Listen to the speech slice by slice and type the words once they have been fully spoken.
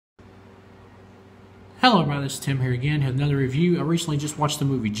Hello everybody, this is Tim here again. Have another review. I recently just watched the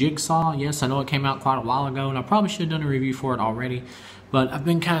movie JigSaw. Yes, I know it came out quite a while ago, and I probably should have done a review for it already. But I've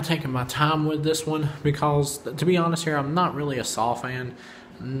been kind of taking my time with this one because, to be honest here, I'm not really a Saw fan.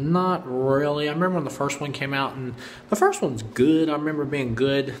 Not really. I remember when the first one came out, and the first one's good. I remember being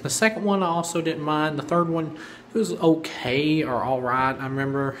good. The second one I also didn't mind. The third one, it was okay or alright. I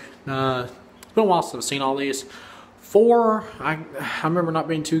remember, it's been a while since I've seen all these. 4, I remember not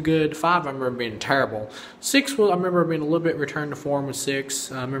being too good. 5, I remember being terrible. 6, I remember being a little bit return to form with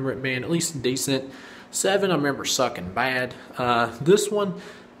 6. I remember it being at least decent. 7, I remember sucking bad. This one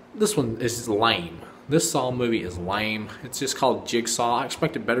is lame. This Saw movie is lame. It's just called JigSaw. I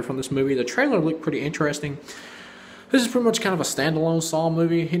expected better from this movie. The trailer looked pretty interesting. This is pretty much kind of a standalone Saw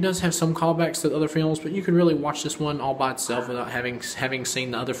movie. It does have some callbacks to the other films, but you can really watch this one all by itself without having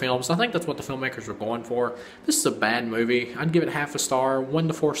seen the other films. I think that's what the filmmakers were going for. This is a bad movie. I'd give it half a star. 1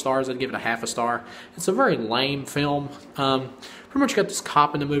 to 4 stars, I'd give it a half a star. It's a very lame film. Pretty much got this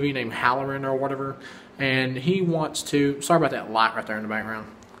cop in the movie named Halloran or whatever, and he wants to... Sorry about that light right there in the background.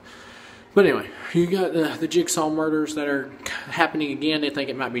 But anyway, you got the JigSaw murders that are happening again. They think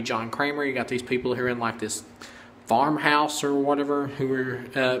it might be John Kramer. You got these people who are in like this farmhouse or whatever, who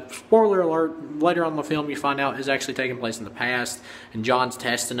are, spoiler alert, later on in the film you find out is actually taking place in the past, and John's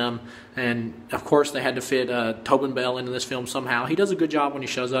testing them, and of course they had to fit Tobin Bell into this film somehow. He does a good job when he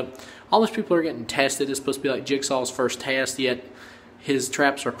shows up. All these people are getting tested. It's supposed to be like Jigsaw's first test, yet his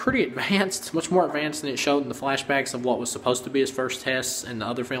traps are pretty advanced, much more advanced than it showed in the flashbacks of what was supposed to be his first tests in the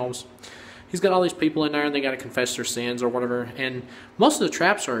other films. He's got all these people in there, and they got to confess their sins or whatever, and most of the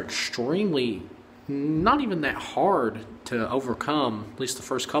traps are extremely not even that hard to overcome. At least the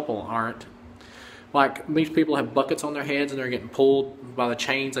first couple aren't. Like, these people have buckets on their heads and they're getting pulled by the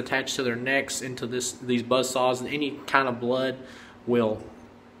chains attached to their necks into these buzzsaws, and any kind of blood will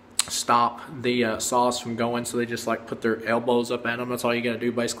stop the saws from going, so they just like put their elbows up at them. That's all you got to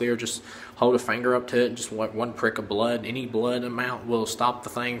do basically, or just hold a finger up to it and just one prick of blood. Any blood amount will stop the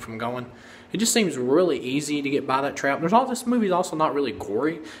thing from going. It just seems really easy to get by that trap. This movie's also not really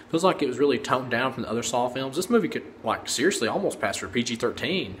gory. Feels like it was really toned down from the other Saw films. This movie could, like, seriously almost pass for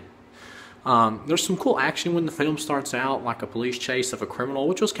PG-13. There's some cool action when the film starts out, like a police chase of a criminal,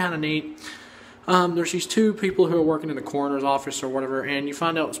 which was kind of neat. There's these 2 people who are working in the coroner's office or whatever, and you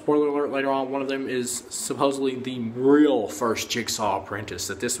find out, spoiler alert, later on, one of them is supposedly the real first Jigsaw apprentice,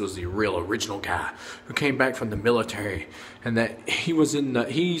 that this was the real original guy who came back from the military, and that he was in the...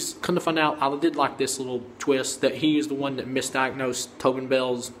 He's come to find out, I did like this little twist, that he is the one that misdiagnosed Tobin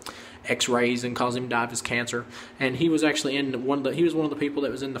Bell's X-rays and caused him to die of his cancer, and he was actually in he was one of the people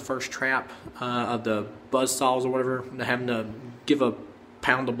that was in the first trap of the buzzsaws or whatever, having to give a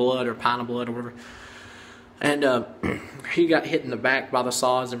pound of blood or pint of blood or whatever, and he got hit in the back by the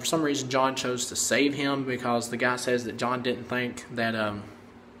saws, and for some reason John chose to save him, because the guy says that John didn't think that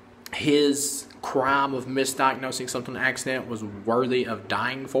his crime of misdiagnosing something in an accident was worthy of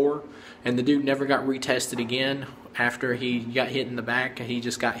dying for, and the dude never got retested again after he got hit in the back. He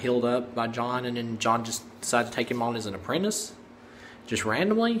just got healed up by John, and then John just decided to take him on as an apprentice just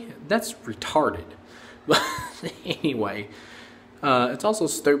randomly. That's retarded. But anyway, it's also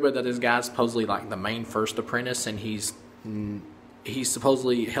stupid that this guy's supposedly like the main first apprentice, and he's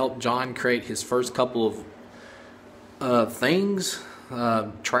supposedly helped John create his first couple of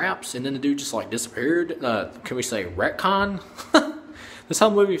traps, and then the dude just like disappeared. Can we say retcon? This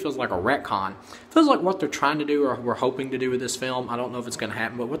whole movie feels like a retcon. It feels like what they're trying to do, or we're hoping to do with this film. I don't know if it's going to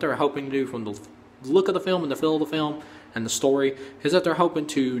happen, but what they're hoping to do from the look of the film and the feel of the film and the story is that they're hoping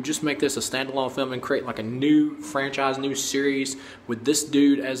to just make this a standalone film and create like a new franchise, new series with this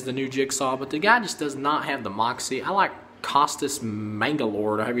dude as the new Jigsaw. But the guy just does not have the moxie. I like Costas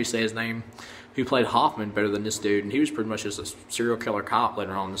Mangalore, or however you say his name, who played Hoffman, better than this dude, and he was pretty much just a serial killer cop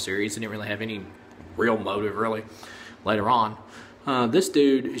later on in the series. He didn't really have any real motive really later on. This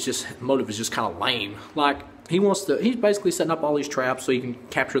dude is just, motive is just kind of lame. Like, he's basically setting up all these traps so he can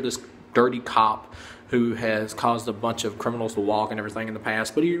capture this dirty cop who has caused a bunch of criminals to walk and everything in the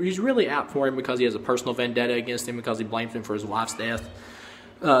past, but he's really out for him because he has a personal vendetta against him, because he blames him for his wife's death.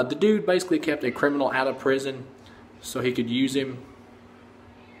 The dude basically kept a criminal out of prison so he could use him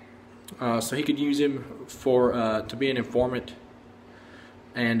for to be an informant,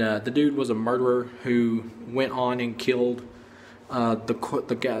 and the dude was a murderer who went on and killed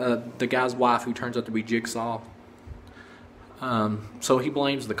the guy's wife, who turns out to be Jigsaw. So he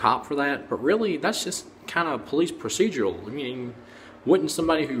blames the cop for that, but really that's just kind of police procedural. I mean, wouldn't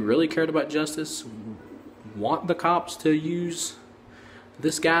somebody who really cared about justice want the cops to use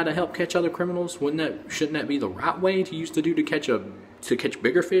this guy to help catch other criminals? Shouldn't that be the right way to use the dude to catch a to catch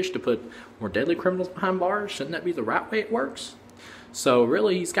bigger fish, to put more deadly criminals behind bars? Shouldn't that be the right way it works? So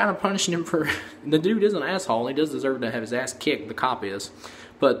really, he's kind of punishing him for... The dude is an asshole, and he does deserve to have his ass kicked, the cop is.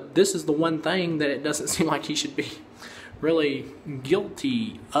 But this is the one thing that it doesn't seem like he should be really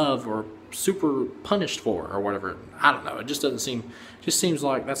guilty of or super punished for or whatever. I don't know. It just doesn't seem... It just seems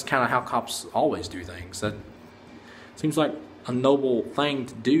like that's kind of how cops always do things. That seems like a noble thing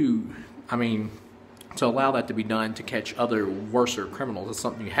to do. I mean, to allow that to be done to catch other worser criminals. It's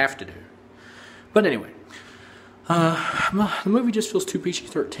something you have to do. But anyway, the movie just feels too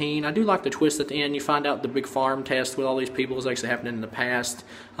PG-13. I do like the twist at the end. You find out the big farm test with all these people is actually happening in the past.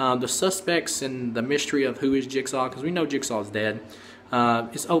 The suspects and the mystery of who is Jigsaw, because we know Jigsaw is dead.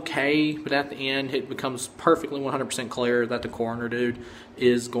 It's okay, but at the end it becomes perfectly 100% clear that the coroner dude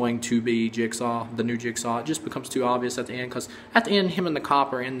is going to be Jigsaw, the new Jigsaw. It just becomes too obvious at the end, because at the end him and the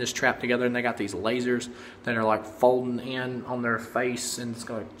cop are in this trap together, and they got these lasers that are like folding in on their face, and it's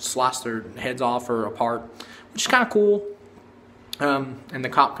going to slice their heads off or apart, which is kind of cool. And the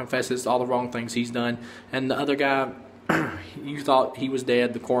cop confesses all the wrong things he's done, and the other guy, you thought he was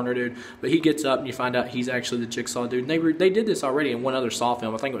dead, the coroner dude, but he gets up and you find out he's actually the Jigsaw dude. And they did this already in one other Saw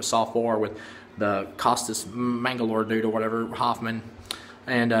film. I think it was Saw 4 with the Costas Mangalore dude or whatever, Hoffman.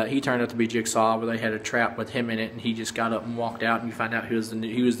 And he turned out to be Jigsaw, where they had a trap with him in it, and he just got up and walked out, and you find out he was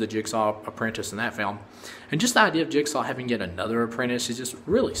the Jigsaw apprentice in that film. And just the idea of Jigsaw having yet another apprentice is just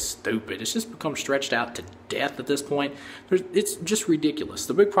really stupid. It's just become stretched out to death at this point. It's just ridiculous.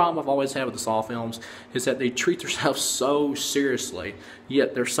 The big problem I've always had with the Saw films is that they treat themselves so seriously,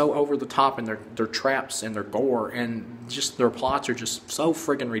 yet they're so over the top in their traps and their gore, and just their plots are just so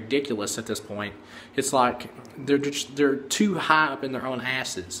friggin' ridiculous at this point. It's like they're too high up in their own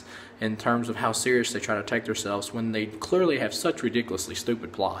asses in terms of how serious they try to take themselves, when they clearly have such ridiculously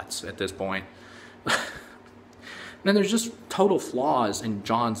stupid plots at this point. Then there's just total flaws in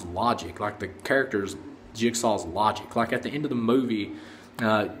John's logic, like the character's Jigsaw's logic. Like at the end of the movie,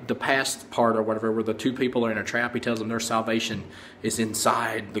 the past part or whatever, where the two people are in a trap, he tells them their salvation is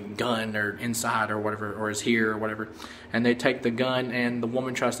inside the gun, or inside or whatever, or is here or whatever. And they take the gun, and the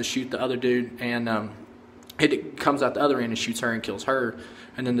woman tries to shoot the other dude, and it comes out the other end and shoots her and kills her.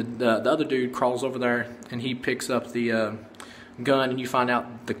 And then the other dude crawls over there, and he picks up the gun, and you find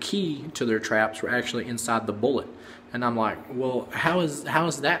out the key to their traps were actually inside the bullet. And I'm like, well, how is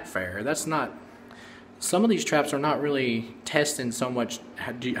that fair? That's not... Some of these traps are not really testing so much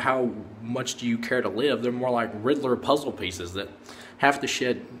how much do you care to live. They're more like Riddler puzzle pieces that half the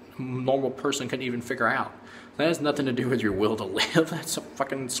shit a normal person couldn't even figure out. That has nothing to do with your will to live. That's how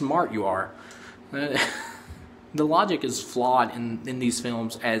fucking smart you are. The logic is flawed in these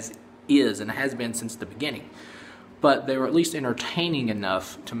films as is, and has been since the beginning. But they were at least entertaining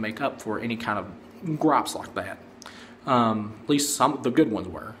enough to make up for any kind of gripes like that. At least some of the good ones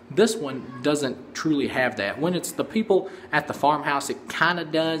were. This one doesn't truly have that. When it's the people at the farmhouse, it kind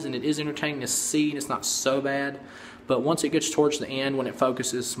of does, and it is entertaining to see, and it's not so bad. But once it gets towards the end, when it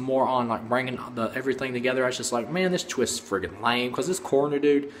focuses more on like bringing everything together, I was just like, man, this twist's friggin' lame. Because this coroner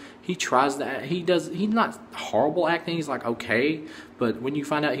dude, he tries to act, he's not horrible acting, he's like okay. But when you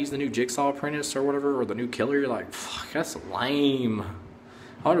find out he's the new Jigsaw apprentice or whatever, or the new killer, you're like, fuck, that's lame.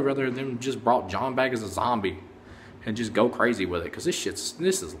 I would have rather them just brought John back as a zombie and just go crazy with it, because this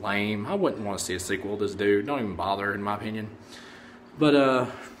is lame. I wouldn't want to see a sequel to this dude. Don't even bother, in my opinion. But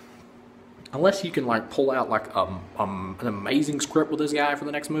unless you can like pull out like an amazing script with this guy for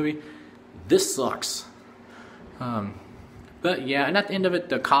the next movie, this sucks. But yeah, and at the end of it,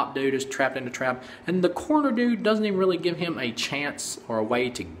 the cop dude is trapped in a trap, and the coroner dude doesn't even really give him a chance or a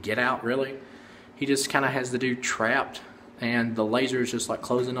way to get out, really. He just kind of has the dude trapped, and the laser is just like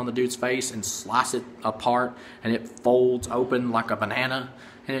closing on the dude's face and slice it apart, and it folds open like a banana,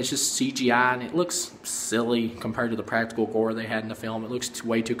 and it's just CGI, and it looks silly compared to the practical gore they had in the film. It looks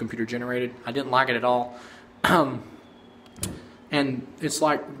way too computer generated. I didn't like it at all. And it's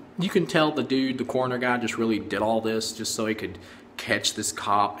like, you can tell the coroner guy just really did all this just so he could catch this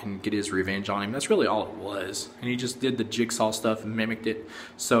cop and get his revenge on him. That's really all it was. And he just did the Jigsaw stuff and mimicked it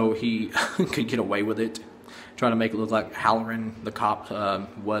so he could get away with it. Trying to make it look like Halloran, the cop,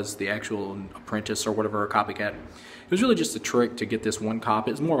 was the actual apprentice or whatever, a copycat. It was really just a trick to get this one cop.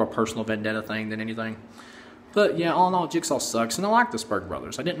 It's more of a personal vendetta thing than anything. But yeah, all in all, Jigsaw sucks, and I like the Spurg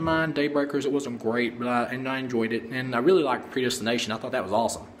Brothers. I didn't mind Daybreakers. It wasn't great, but I enjoyed it, and I really liked Predestination. I thought that was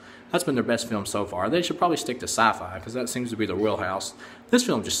awesome. That's been their best film so far. They should probably stick to sci-fi, because that seems to be their wheelhouse. This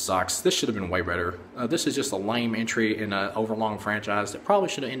film just sucks. This should have been way better. This is just a lame entry in an overlong franchise that probably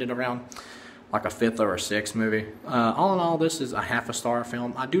should have ended around like a 5th or a 6th movie. All in all, this is a half a star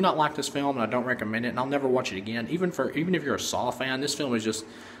film. I do not like this film, and I don't recommend it, and I'll never watch it again. Even if you're a Saw fan, this film is just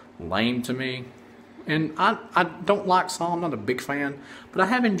lame to me. And I don't like Saw, I'm not a big fan, but I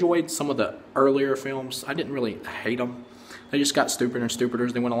have enjoyed some of the earlier films. I didn't really hate them. They just got stupider and stupider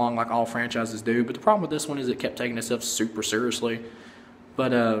as they went along, like all franchises do. But the problem with this one is it kept taking itself super seriously.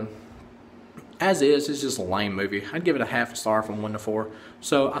 But as is, it's just a lame movie. I'd give it a half a star from 1 to 4.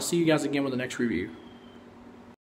 So I'll see you guys again with the next review.